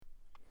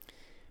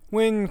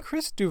When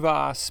Chris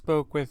Duvas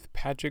spoke with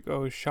Patrick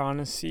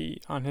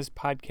O'Shaughnessy on his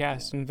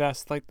podcast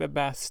Invest Like the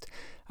Best,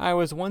 I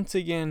was once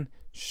again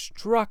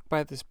struck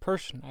by this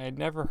person I had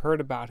never heard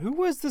about. Who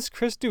was this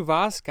Chris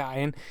Duvas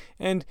guy,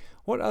 and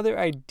what other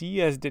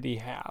ideas did he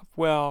have?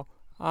 Well,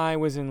 I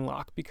was in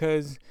luck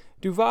because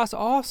Duvas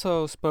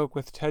also spoke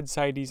with Ted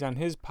Seides on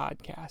his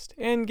podcast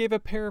and gave a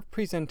pair of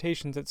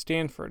presentations at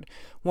Stanford,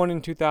 one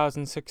in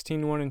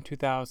 2016, one in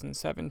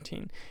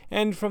 2017.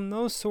 And from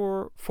those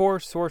four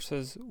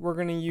sources, we're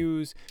going to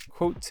use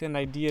quotes and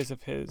ideas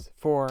of his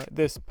for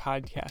this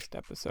podcast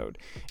episode.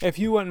 If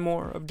you want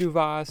more of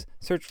Duvas,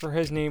 search for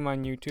his name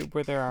on YouTube,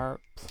 where there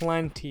are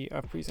plenty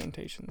of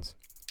presentations.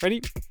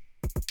 Ready?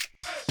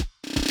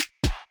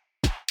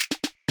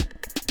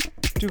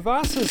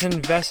 Duvas's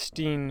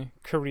investing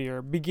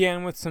career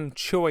began with some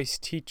choice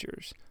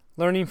teachers,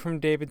 learning from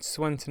David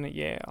Swensen at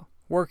Yale,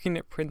 working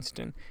at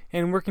Princeton,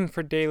 and working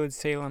for David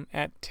Salem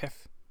at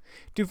TIFF.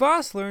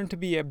 Duvas learned to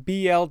be a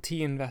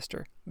BLT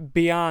investor,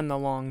 beyond the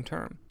long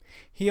term.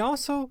 He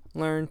also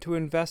learned to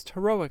invest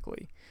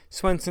heroically.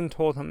 Swensen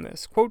told him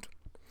this, quote,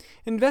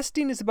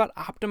 "Investing is about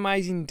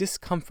optimizing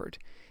discomfort.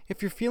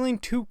 If you're feeling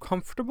too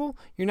comfortable,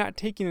 you're not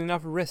taking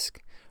enough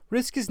risk.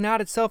 Risk is not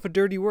itself a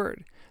dirty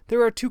word.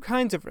 There are two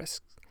kinds of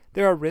risks.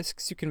 There are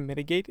risks you can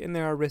mitigate, and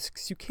there are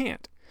risks you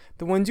can't.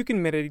 The ones you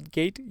can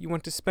mitigate, you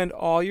want to spend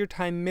all your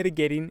time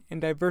mitigating and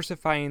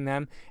diversifying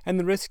them, and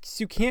the risks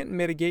you can't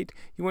mitigate,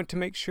 you want to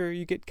make sure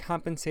you get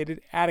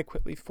compensated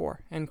adequately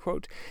for." End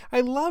quote.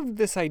 I loved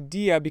this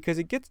idea because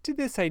it gets to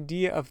this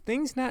idea of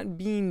things not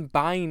being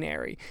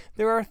binary.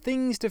 There are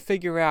things to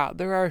figure out.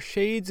 There are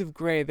shades of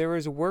gray. There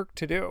is work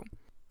to do.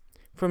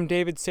 From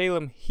David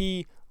Salem,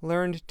 he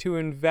learned to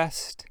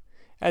invest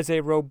as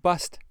a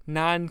robust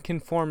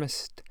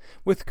nonconformist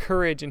with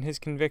courage in his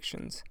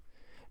convictions.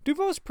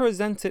 Duvas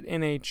presents it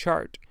in a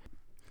chart.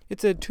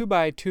 It's a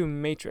 2x2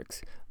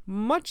 matrix,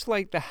 much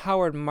like the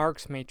Howard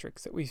Marks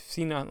matrix that we've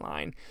seen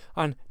online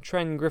on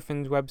Trent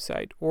Griffin's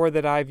website, or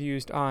that I've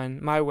used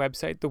on my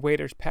website,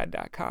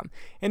 thewaiterspad.com.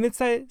 And it's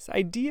this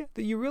idea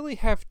that you really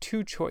have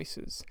two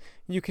choices.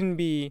 You can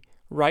be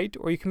right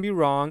or you can be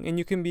wrong, and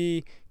you can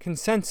be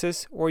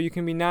consensus or you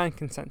can be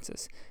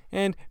non-consensus.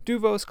 And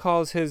Duvas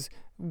calls his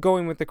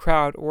going with the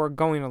crowd or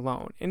going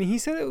alone. And he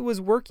said it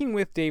was working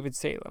with David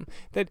Salem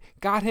that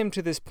got him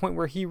to this point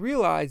where he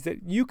realized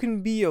that you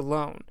can be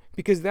alone,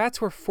 because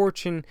that's where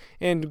fortune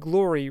and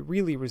glory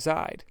really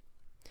reside.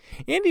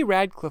 Andy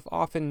Radcliffe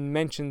often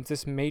mentions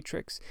this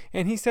matrix,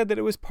 and he said that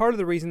it was part of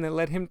the reason that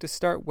led him to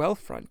start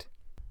Wealthfront.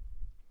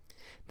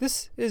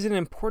 This is an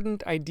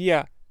important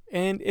idea,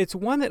 and it's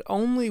one that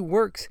only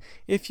works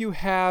if you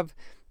have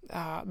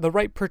the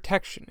right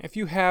protection. If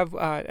you have,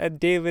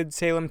 David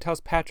Salem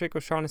tells Patrick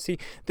O'Shaughnessy,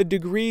 the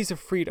degrees of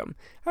freedom.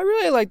 I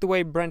really like the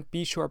way Brent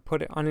Beshore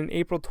put it on an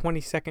April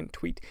 22nd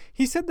tweet.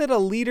 He said that a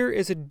leader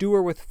is a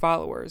doer with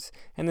followers,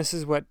 and this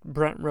is what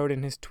Brent wrote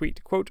in his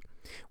tweet, quote,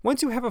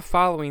 "Once you have a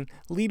following,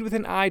 lead with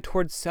an eye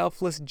towards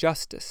selfless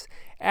justice.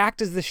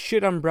 Act as the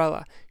shit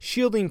umbrella,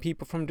 shielding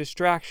people from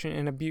distraction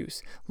and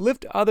abuse.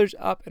 Lift others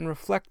up and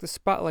reflect the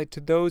spotlight to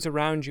those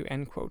around you,"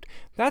 end quote.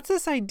 That's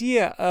this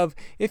idea of,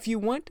 if you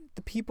want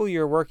the people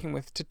you're working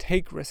with to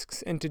take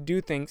risks and to do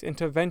things and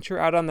to venture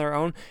out on their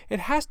own,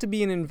 it has to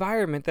be an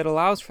environment that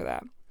allows for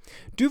that.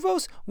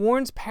 Duvas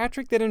warns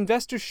Patrick that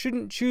investors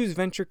shouldn't choose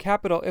venture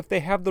capital if they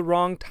have the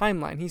wrong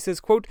timeline. He says,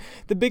 quote,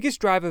 "The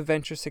biggest drive of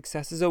venture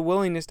success is a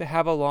willingness to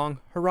have a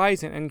long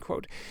horizon," end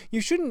quote.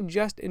 You shouldn't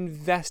just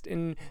invest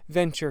in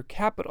venture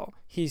capital,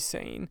 he's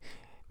saying.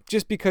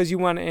 Just because you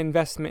want an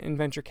investment in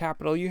venture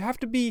capital, you have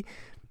to be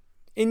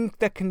in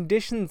the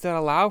conditions that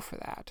allow for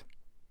that.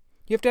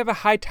 You have to have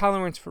a high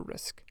tolerance for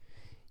risk.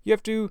 You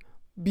have to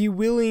be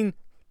willing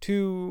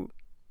to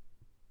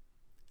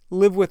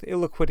live with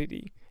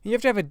illiquidity. You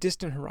have to have a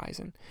distant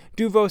horizon.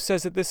 Duvas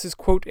says that this is,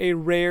 quote, "a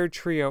rare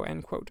trio,"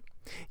 end quote.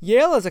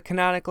 Yale is a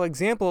canonical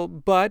example,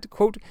 but,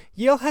 quote,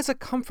 "Yale has a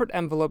comfort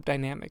envelope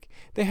dynamic.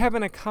 They have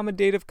an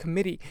accommodative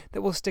committee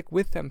that will stick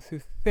with them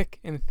through thick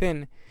and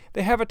thin.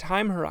 They have a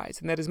time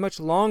horizon that is much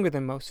longer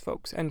than most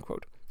folks," end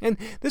quote. And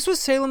this was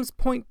Salem's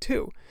point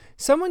too.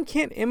 Someone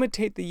can't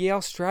imitate the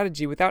Yale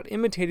strategy without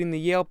imitating the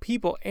Yale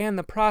people and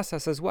the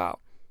process as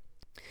well.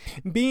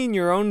 Being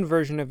your own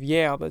version of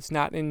Yale that's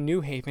not in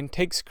New Haven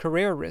takes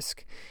career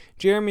risk.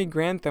 Jeremy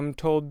Grantham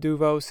told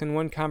Duvas in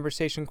one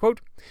conversation,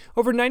 quote,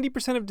 "Over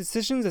 90% of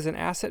decisions as an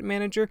asset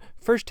manager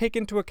first take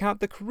into account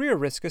the career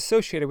risk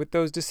associated with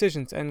those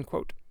decisions," end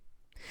quote.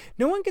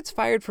 No one gets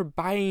fired for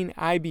buying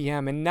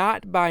IBM, and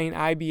not buying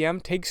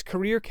IBM takes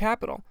career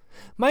capital.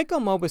 Michael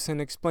Mauboussin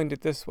explained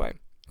it this way,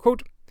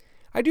 quote,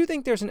 "I do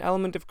think there's an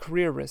element of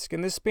career risk,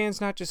 and this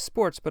spans not just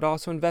sports but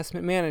also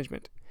investment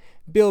management.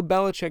 Bill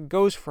Belichick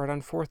goes for it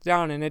on fourth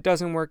down and it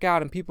doesn't work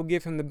out and people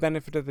give him the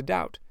benefit of the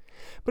doubt.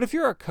 But if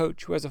you're a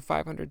coach who has a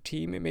 500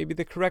 team, it may be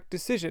the correct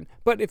decision.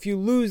 But if you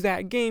lose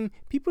that game,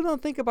 people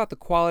don't think about the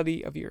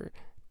quality of your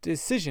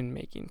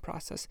decision-making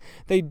process.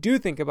 They do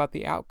think about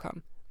the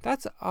outcome.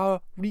 That's a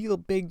real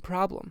big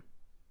problem."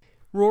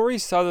 Rory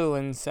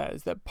Sutherland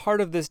says that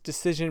part of this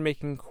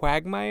decision-making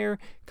quagmire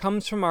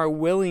comes from our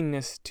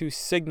willingness to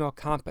signal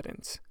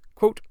competence.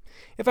 Quote,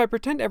 if I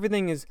pretend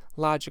everything is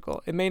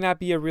logical, it may not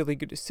be a really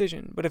good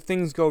decision, but if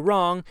things go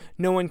wrong,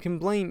 no one can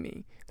blame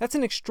me. That's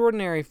an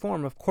extraordinary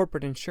form of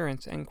corporate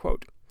insurance, end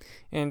quote.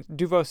 And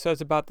Duvos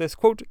says about this,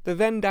 quote, the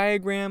Venn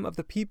diagram of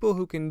the people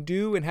who can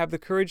do and have the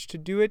courage to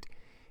do it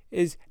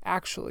is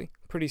actually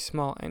pretty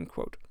small, end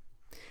quote.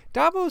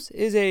 Davos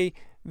is a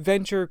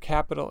venture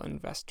capital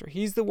investor.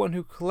 He's the one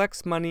who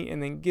collects money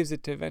and then gives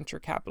it to venture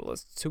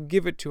capitalists who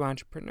give it to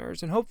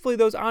entrepreneurs. And hopefully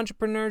those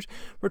entrepreneurs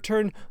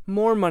return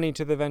more money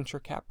to the venture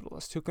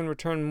capitalists who can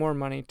return more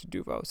money to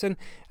Duvos. And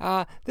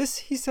this,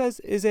 he says,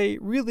 is a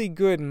really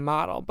good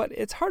model, but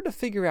it's hard to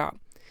figure out.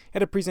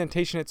 At a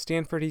presentation at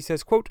Stanford, he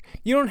says, quote,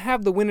 you don't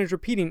have the winners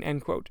repeating,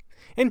 end quote.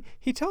 And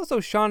he tells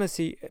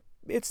O'Shaughnessy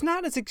it's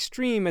not as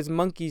extreme as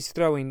monkeys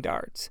throwing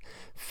darts.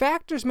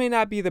 Factors may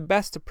not be the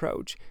best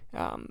approach,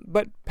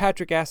 but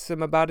Patrick asks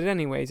him about it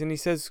anyways, and he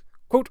says,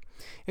 quote,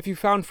 if you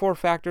found 4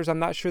 factors, I'm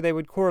not sure they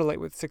would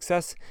correlate with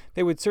success.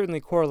 They would certainly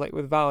correlate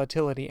with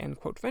volatility, end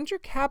quote. Venture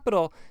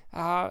capital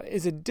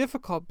is a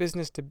difficult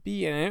business to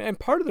be in, and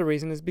part of the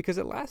reason is because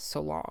it lasts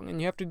so long, and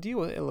you have to deal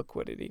with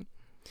illiquidity.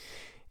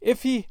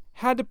 If he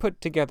had to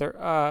put together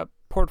a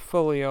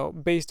portfolio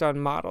based on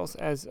models,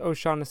 as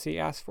O'Shaughnessy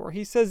asked for,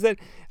 he says that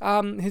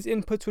his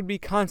inputs would be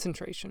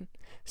concentration,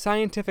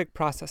 scientific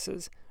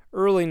processes,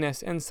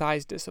 earliness, and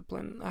size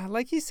discipline.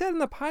 Like he said in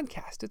the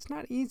podcast, it's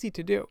not easy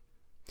to do.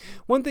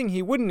 One thing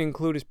he wouldn't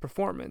include is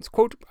performance.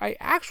 Quote, I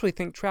actually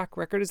think track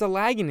record is a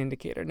lagging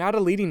indicator, not a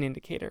leading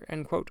indicator,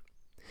 end quote.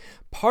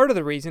 Part of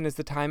the reason is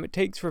the time it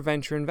takes for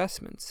venture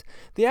investments.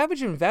 The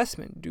average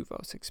investment,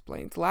 Duvos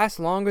explains, lasts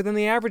longer than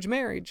the average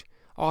marriage.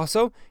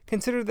 Also,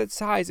 consider that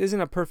size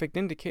isn't a perfect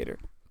indicator.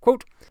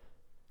 Quote,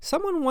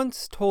 someone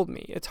once told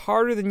me it's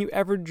harder than you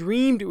ever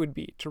dreamed it would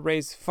be to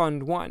raise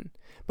Fund 1,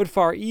 but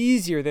far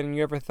easier than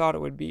you ever thought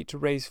it would be to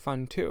raise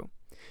Fund 2.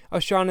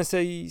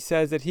 O'Shaughnessy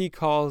says that he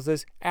calls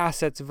this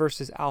assets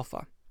versus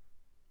alpha.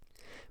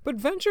 But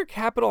venture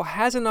capital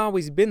hasn't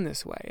always been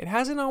this way. It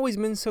hasn't always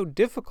been so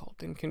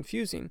difficult and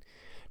confusing.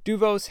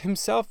 Duvos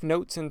himself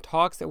notes and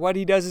talks that what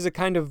he does is a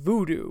kind of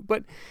voodoo,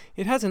 but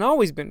it hasn't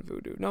always been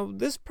voodoo. No,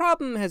 this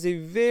problem has a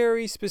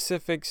very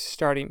specific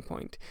starting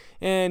point,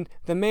 and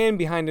the man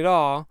behind it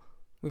all,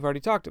 we've already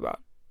talked about.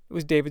 It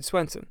was David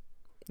Swensen.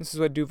 This is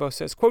what Duvos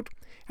says, quote,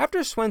 after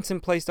Swensen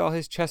placed all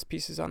his chess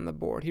pieces on the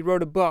board, he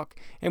wrote a book,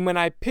 and when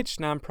I pitched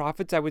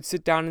nonprofits, I would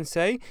sit down and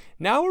say,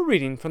 now we're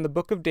reading from the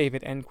Book of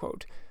David, end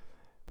quote.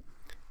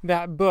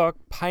 That book,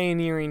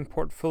 Pioneering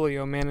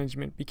Portfolio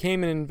Management,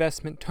 became an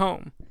investment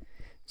tome.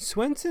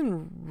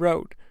 Swensen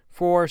wrote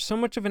for so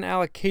much of an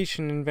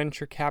allocation in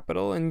venture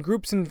capital, and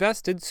groups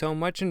invested so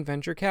much in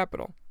venture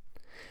capital.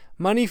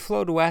 Money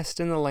flowed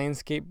west and the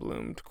landscape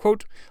bloomed.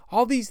 Quote,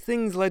 all these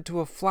things led to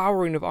a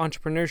flowering of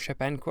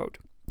entrepreneurship, end quote.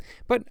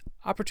 But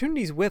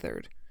opportunities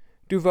withered.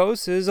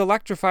 Duvos is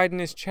electrified in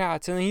his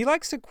chats, and he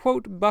likes to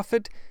quote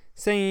Buffett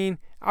saying,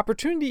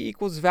 opportunity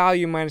equals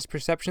value minus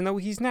perception, though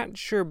he's not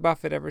sure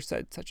Buffett ever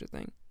said such a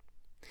thing.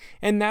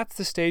 And that's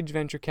the stage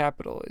venture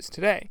capital is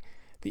today.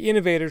 The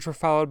innovators were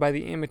followed by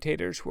the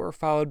imitators, who are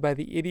followed by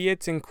the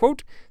idiots, and,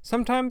 quote,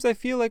 sometimes I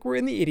feel like we're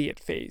in the idiot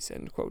phase,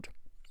 end quote.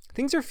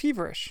 Things are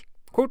feverish.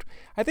 Quote,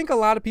 I think a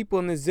lot of people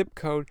in this zip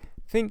code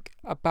think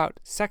about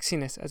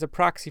sexiness as a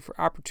proxy for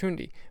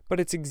opportunity, but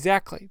it's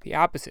exactly the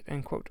opposite,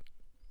 end quote.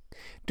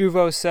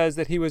 Duvos says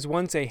that he was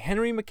once a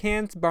Henry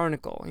McCann's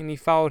barnacle, and he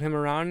followed him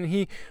around, and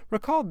he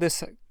recalled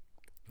this,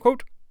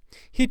 quote,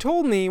 he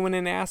told me when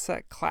an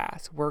asset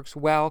class works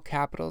well,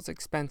 capital is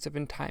expensive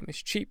and time is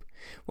cheap.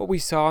 What we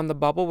saw in the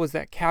bubble was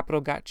that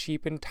capital got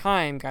cheap and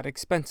time got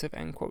expensive,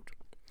 end quote.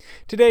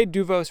 Today,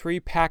 Duvos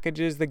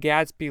repackages the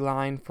Gatsby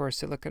line for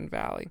Silicon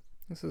Valley.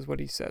 This is what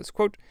he says,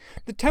 quote,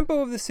 the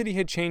tempo of the city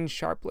had changed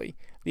sharply.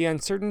 The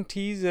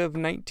uncertainties of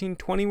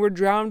 1920 were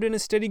drowned in a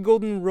steady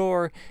golden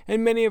roar,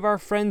 and many of our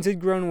friends had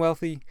grown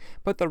wealthy.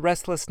 But the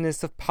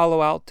restlessness of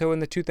Palo Alto in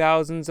the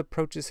 2000s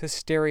approaches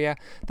hysteria.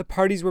 The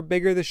parties were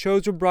bigger, the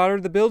shows were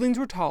broader, the buildings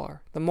were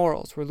taller, the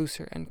morals were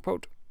looser, end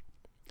quote.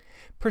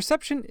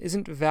 Perception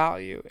isn't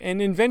value,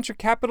 and in venture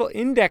capital,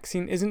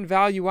 indexing isn't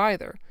value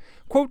either.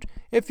 Quote,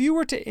 if you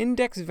were to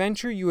index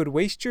venture, you would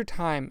waste your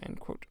time,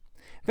 end quote.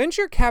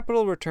 Venture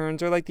capital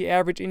returns are like the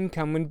average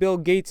income when Bill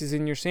Gates is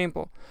in your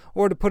sample.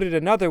 Or to put it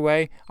another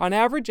way, on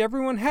average,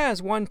 everyone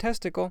has one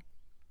testicle.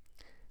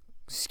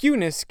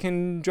 Skewness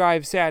can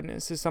drive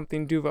sadness, is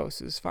something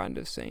Duvos is fond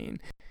of saying.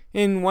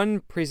 In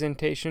one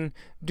presentation,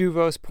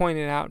 Duvos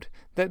pointed out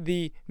that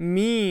the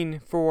mean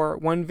for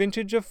one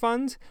vintage of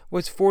funds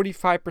was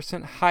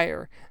 45%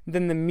 higher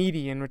than the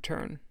median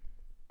return.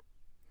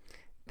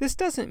 This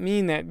doesn't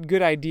mean that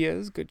good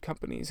ideas, good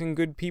companies, and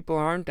good people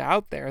aren't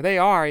out there. They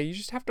are. You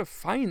just have to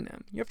find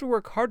them. You have to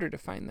work harder to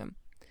find them.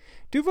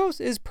 Duvos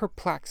is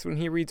perplexed when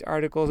he reads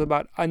articles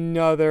about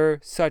another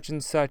such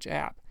and such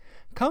app.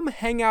 Come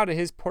hang out at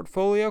his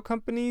portfolio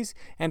companies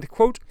and,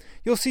 quote,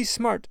 you'll see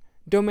smart,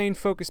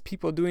 domain-focused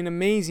people doing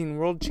amazing,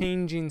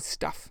 world-changing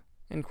stuff,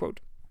 end quote.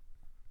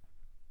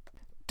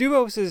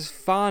 Duvos is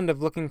fond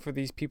of looking for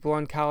these people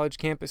on college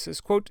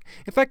campuses. Quote,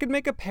 if I could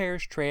make a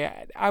pear's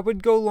tray, I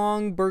would go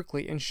long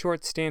Berkeley and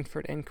short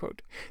Stanford, end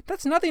quote.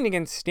 That's nothing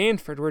against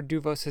Stanford, where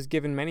Duvos has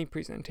given many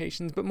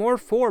presentations, but more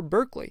for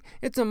Berkeley.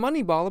 It's a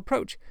Moneyball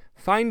approach.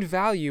 Find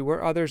value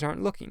where others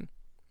aren't looking.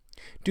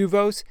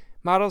 Duvos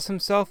models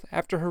himself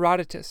after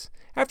Herodotus.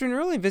 After an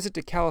early visit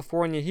to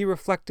California, he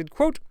reflected,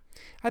 quote,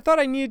 I thought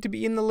I needed to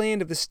be in the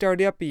land of the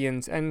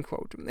Startupians, end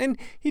quote. And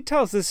he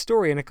tells this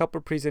story in a couple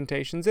of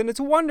presentations, and it's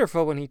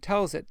wonderful when he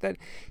tells it, that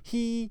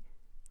he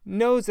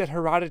knows that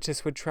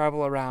Herodotus would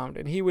travel around,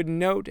 and he would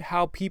note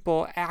how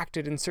people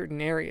acted in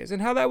certain areas,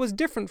 and how that was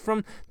different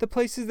from the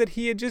places that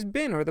he had just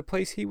been, or the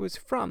place he was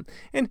from.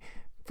 And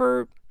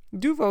for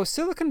Duvos,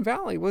 Silicon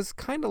Valley was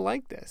kind of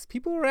like this.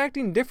 People were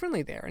acting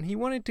differently there, and he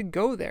wanted to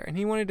go there, and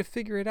he wanted to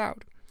figure it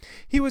out.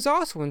 He was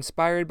also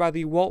inspired by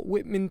the Walt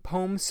Whitman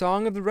poem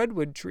Song of the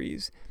Redwood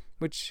Trees,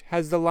 which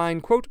has the line,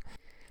 quote,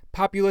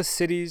 populous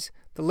cities,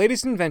 the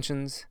latest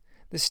inventions,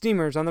 the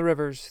steamers on the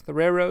rivers, the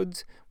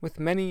railroads, with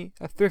many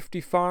a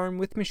thrifty farm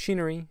with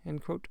machinery,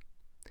 end quote.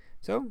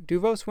 So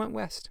Duvos went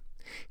west.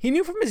 He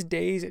knew from his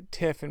days at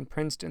TIFF and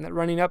Princeton that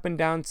running up and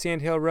down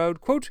Sand Hill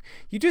Road, quote,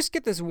 you just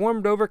get this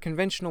warmed-over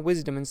conventional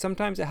wisdom and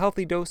sometimes a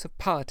healthy dose of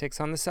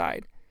politics on the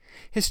side.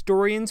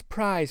 Historians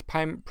prize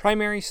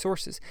primary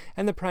sources,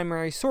 and the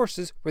primary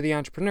sources were the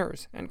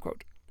entrepreneurs, end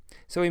quote.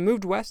 So he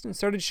moved west and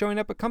started showing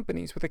up at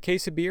companies with a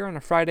case of beer on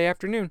a Friday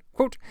afternoon.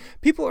 Quote,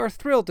 people are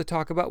thrilled to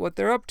talk about what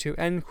they're up to,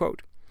 end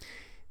quote.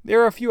 There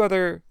are a few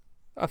other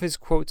of his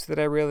quotes that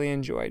I really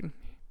enjoyed.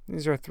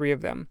 These are 3 of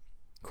them.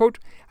 Quote,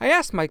 I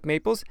asked Mike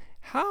Maples,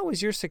 how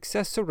is your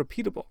success so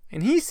repeatable?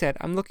 And he said,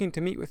 I'm looking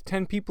to meet with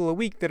 10 people a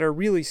week that are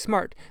really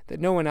smart, that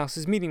no one else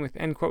is meeting with,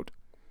 end quote.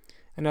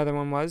 Another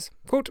one was,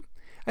 quote,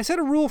 I set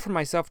a rule for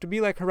myself to be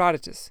like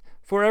Herodotus.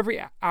 For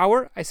every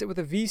hour I sit with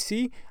a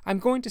VC, I'm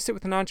going to sit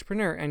with an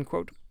entrepreneur, end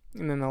quote.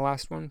 And then the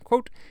last one,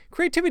 quote,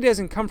 creativity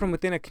doesn't come from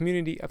within a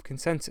community of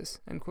consensus,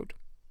 end quote.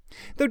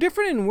 Though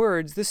different in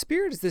words, the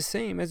spirit is the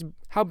same as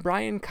how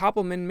Brian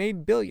Koppelman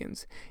made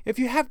billions. If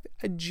you have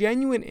a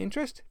genuine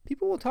interest,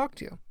 people will talk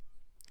to you.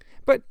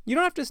 But you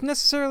don't have to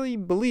necessarily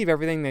believe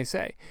everything they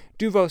say.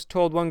 Duvos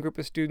told one group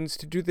of students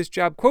to do this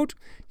job, quote,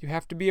 you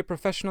have to be a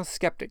professional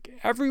skeptic.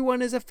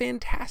 Everyone is a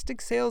fantastic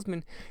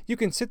salesman. You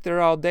can sit there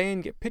all day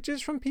and get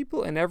pitches from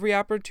people, and every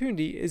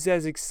opportunity is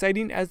as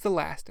exciting as the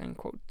last, end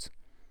quote.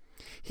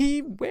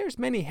 He wears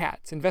many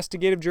hats: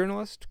 investigative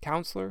journalist,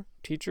 counselor,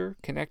 teacher,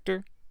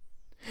 connector.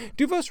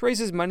 Duvos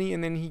raises money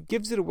and then he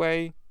gives it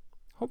away,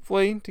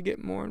 hopefully to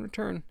get more in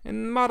return,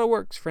 and the model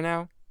works for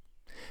now.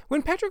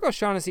 When Patrick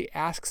O'Shaughnessy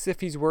asks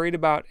if he's worried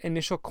about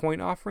initial coin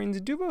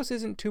offerings, Duvos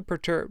isn't too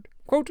perturbed.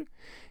 Quote,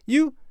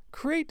 you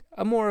create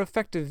a more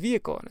effective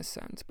vehicle in a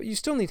sense, but you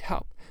still need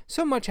help.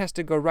 So much has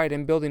to go right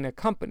in building a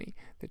company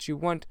that you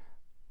want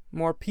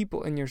more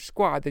people in your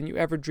squad than you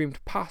ever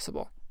dreamed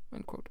possible,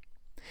 end quote.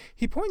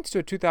 He points to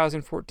a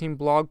 2014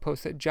 blog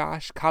post that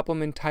Josh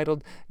Koppelman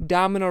titled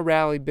Domino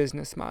Rally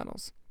Business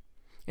Models.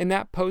 In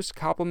that post,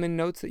 Koppelman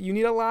notes that you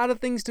need a lot of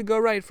things to go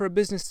right for a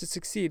business to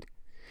succeed.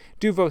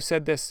 Duvos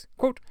said this,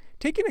 quote,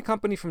 taking a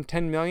company from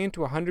 10 million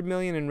to 100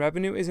 million in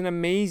revenue is an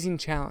amazing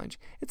challenge.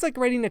 It's like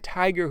riding a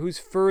tiger whose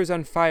fur is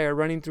on fire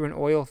running through an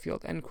oil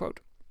field, end quote.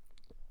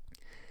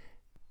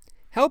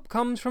 Help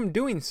comes from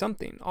doing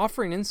something,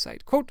 offering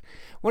insight. Quote,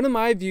 one of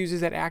my views is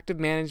that active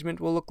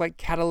management will look like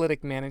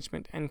catalytic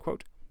management, end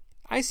quote.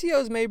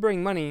 ICOs may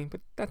bring money,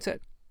 but that's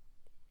it.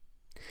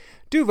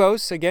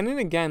 Duvos again and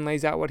again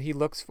lays out what he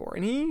looks for,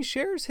 and he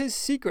shares his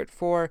secret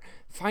for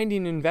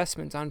finding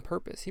investments on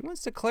purpose. He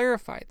wants to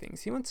clarify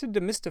things. He wants to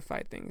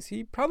demystify things.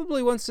 He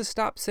probably wants to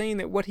stop saying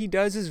that what he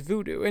does is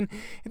voodoo. And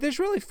there's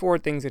really 4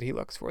 things that he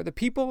looks for: the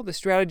people, the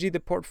strategy, the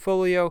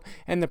portfolio,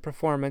 and the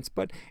performance.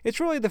 But it's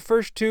really the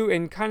first 2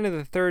 and kind of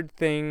the third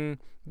thing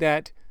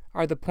that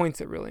are the points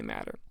that really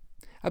matter.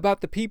 About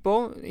the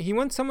people, he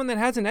wants someone that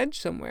has an edge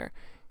somewhere.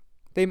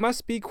 They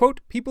must be, quote,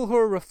 people who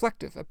are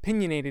reflective,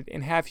 opinionated,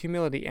 and have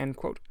humility, end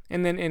quote.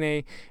 And then in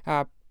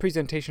a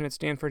presentation at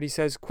Stanford, he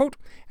says, quote,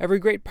 every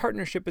great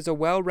partnership is a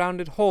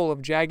well-rounded whole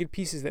of jagged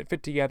pieces that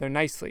fit together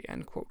nicely,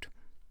 end quote.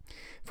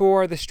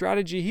 For the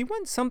strategy, he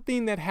wants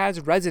something that has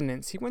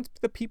resonance. He wants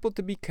the people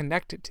to be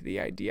connected to the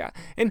idea.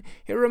 And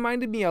it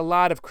reminded me a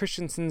lot of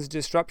Christensen's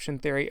disruption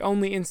theory,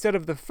 only instead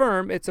of the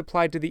firm, it's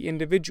applied to the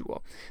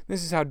individual.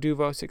 This is how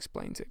Duvos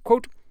explains it.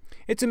 Quote,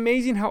 it's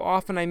amazing how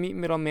often I meet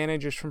middle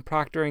managers from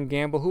Procter &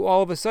 Gamble who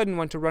all of a sudden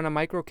want to run a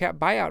microcap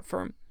buyout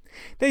firm.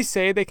 They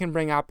say they can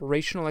bring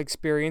operational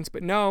experience,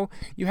 but no,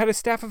 you had a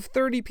staff of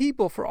 30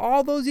 people for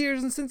all those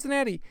years in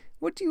Cincinnati.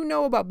 What do you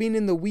know about being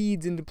in the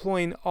weeds and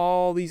deploying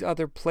all these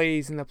other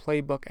plays in the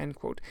playbook, end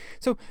quote.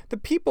 So the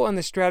people and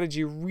the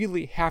strategy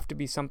really have to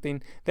be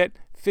something that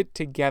fit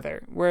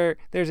together, where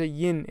there's a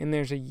yin and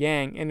there's a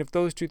yang, and if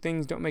those 2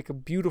 things don't make a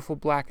beautiful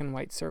black and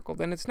white circle,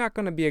 then it's not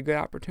going to be a good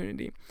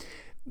opportunity.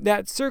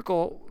 That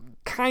circle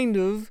kind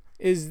of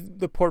is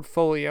the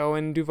portfolio,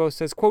 and DuVos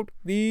says, quote,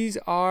 these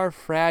are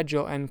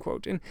fragile, end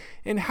quote.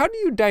 And how do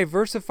you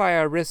diversify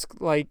a risk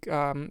like,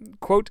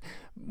 quote,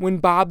 when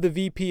Bob, the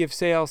VP of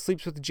sales,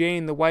 sleeps with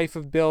Jane, the wife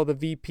of Bill, the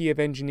VP of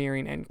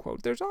engineering, end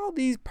quote. There's all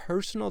these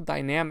personal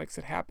dynamics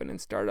that happen in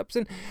startups,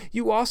 and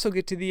you also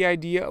get to the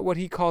idea of what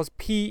he calls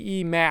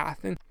PE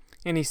math,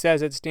 and he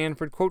says at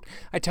Stanford, quote,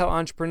 I tell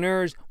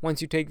entrepreneurs,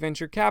 once you take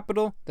venture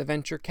capital, the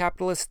venture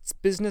capitalist's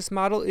business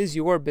model is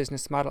your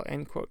business model,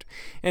 end quote.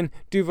 And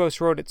DuVos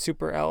wrote at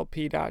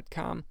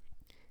superlp.com,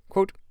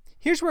 quote,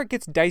 here's where it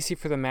gets dicey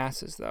for the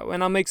masses, though,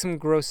 and I'll make some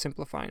gross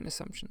simplifying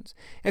assumptions.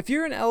 If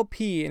you're an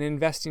LP and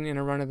investing in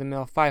a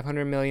run-of-the-mill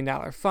 $500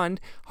 million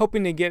fund,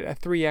 hoping to get a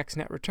 3x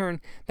net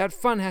return, that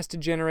fund has to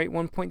generate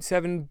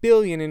 $1.7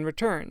 billion in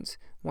returns.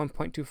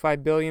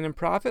 $1.25 billion in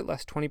profit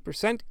less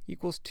 20%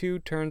 equals 2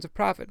 turns of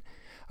profit.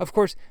 Of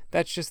course,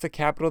 that's just the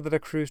capital that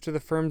accrues to the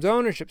firm's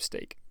ownership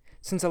stake.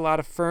 Since a lot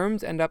of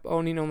firms end up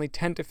owning only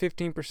 10 to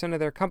 15% of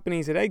their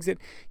companies at exit,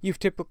 you've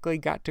typically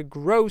got to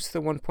gross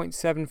the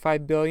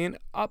 $1.75 billion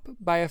up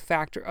by a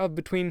factor of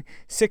between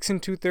 6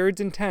 and 2/3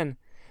 and 10.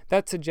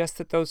 That suggests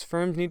that those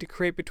firms need to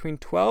create between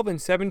 12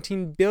 and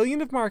 17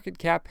 billion of market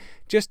cap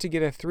just to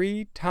get a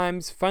 3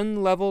 times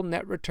fund level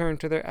net return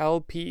to their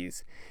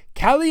LPs.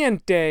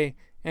 Caliente,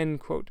 end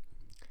quote.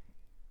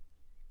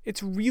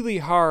 It's really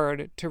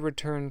hard to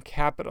return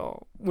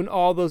capital when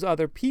all those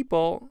other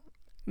people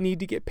need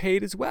to get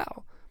paid as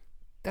well.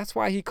 That's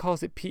why he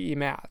calls it PE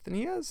math, and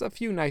he has a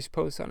few nice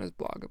posts on his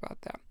blog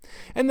about that.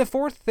 And the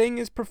fourth thing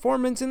is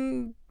performance,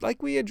 and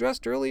like we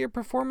addressed earlier,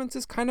 performance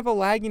is kind of a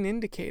lagging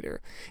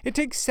indicator. It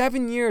takes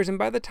 7 years, and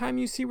by the time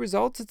you see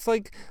results, it's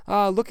like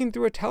looking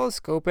through a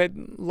telescope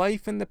at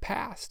life in the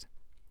past.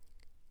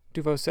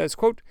 DuVos says,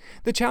 quote,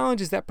 the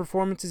challenge is that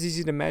performance is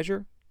easy to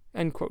measure,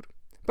 end quote,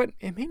 but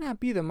it may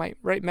not be the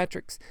right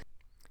metrics.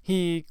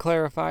 He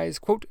clarifies,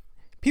 quote,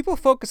 people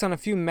focus on a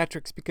few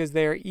metrics because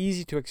they are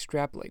easy to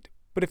extrapolate.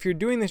 But if you're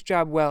doing this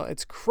job well,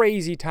 it's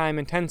crazy time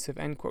intensive,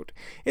 end quote.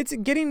 It's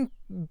getting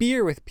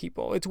beer with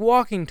people. It's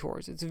walking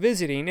tours. It's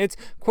visiting. It's,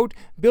 quote,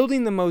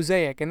 building the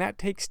mosaic, and that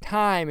takes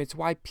time. It's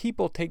why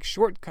people take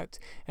shortcuts,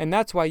 and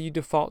that's why you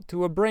default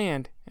to a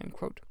brand, end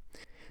quote.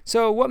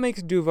 So what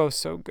makes DuVos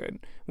so good?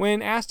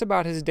 When asked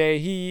about his day,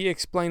 he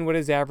explained what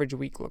his average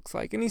week looks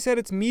like, and he said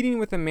it's meeting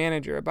with a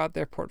manager about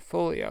their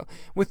portfolio,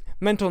 with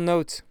mental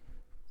notes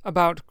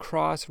about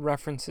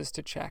cross-references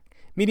to check,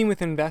 meeting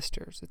with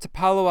investors. It's a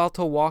Palo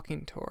Alto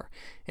walking tour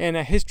and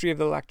a history of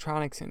the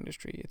electronics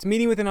industry. It's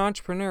meeting with an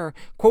entrepreneur.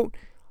 Quote,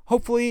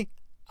 hopefully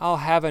I'll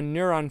have a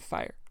neuron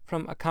fire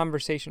from a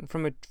conversation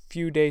from a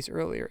few days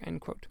earlier,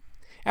 end quote.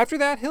 After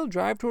that, he'll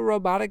drive to a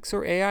robotics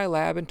or AI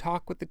lab and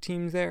talk with the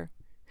teams there.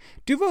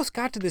 DuVos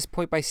got to this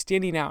point by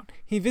standing out.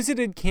 He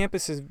visited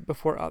campuses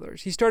before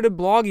others. He started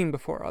blogging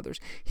before others.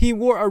 He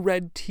wore a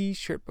red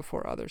t-shirt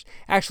before others.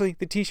 Actually,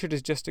 the t-shirt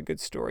is just a good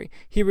story.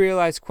 He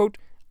realized, quote,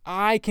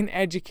 I can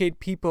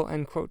educate people,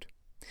 end quote.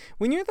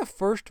 When you're the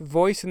first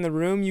voice in the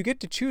room, you get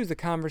to choose the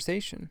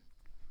conversation.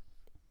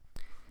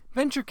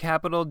 Venture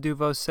capital,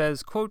 DuVos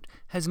says, quote,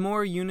 has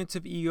more units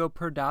of ego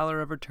per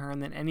dollar of return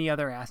than any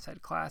other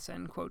asset class,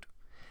 end quote.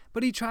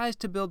 But he tries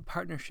to build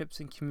partnerships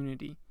and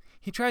community.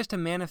 He tries to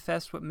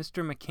manifest what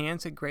Mr.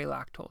 McCants at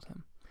Greylock told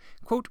him.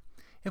 Quote,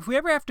 if we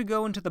ever have to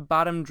go into the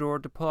bottom drawer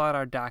to pull out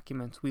our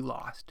documents, we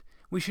lost.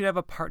 We should have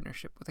a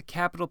partnership with a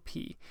capital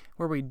P,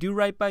 where we do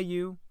right by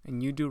you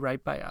and you do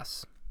right by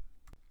us.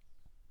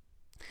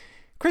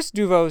 Chris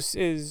DuVos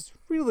is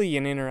really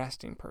an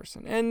interesting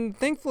person, and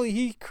thankfully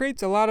he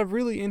creates a lot of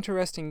really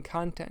interesting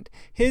content.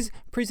 His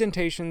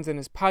presentations and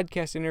his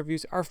podcast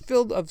interviews are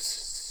filled of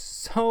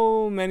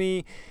so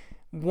many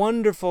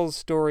wonderful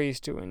stories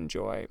to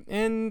enjoy,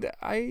 and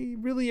I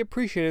really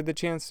appreciated the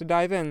chance to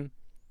dive in.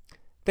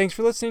 Thanks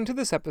for listening to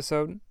this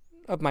episode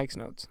of Mike's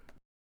Notes.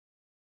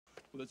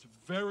 Well, that's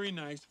very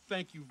nice.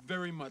 Thank you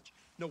very much.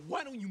 Now,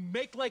 why don't you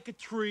make like a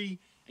tree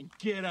and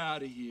get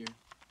out of here?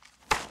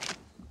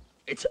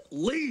 It's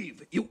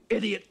leave, you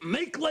idiot.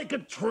 Make like a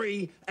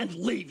tree and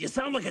leave. You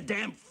sound like a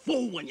damn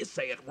fool when you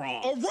say it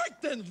wrong. All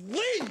right, then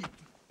leave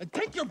and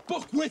take your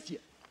book with you.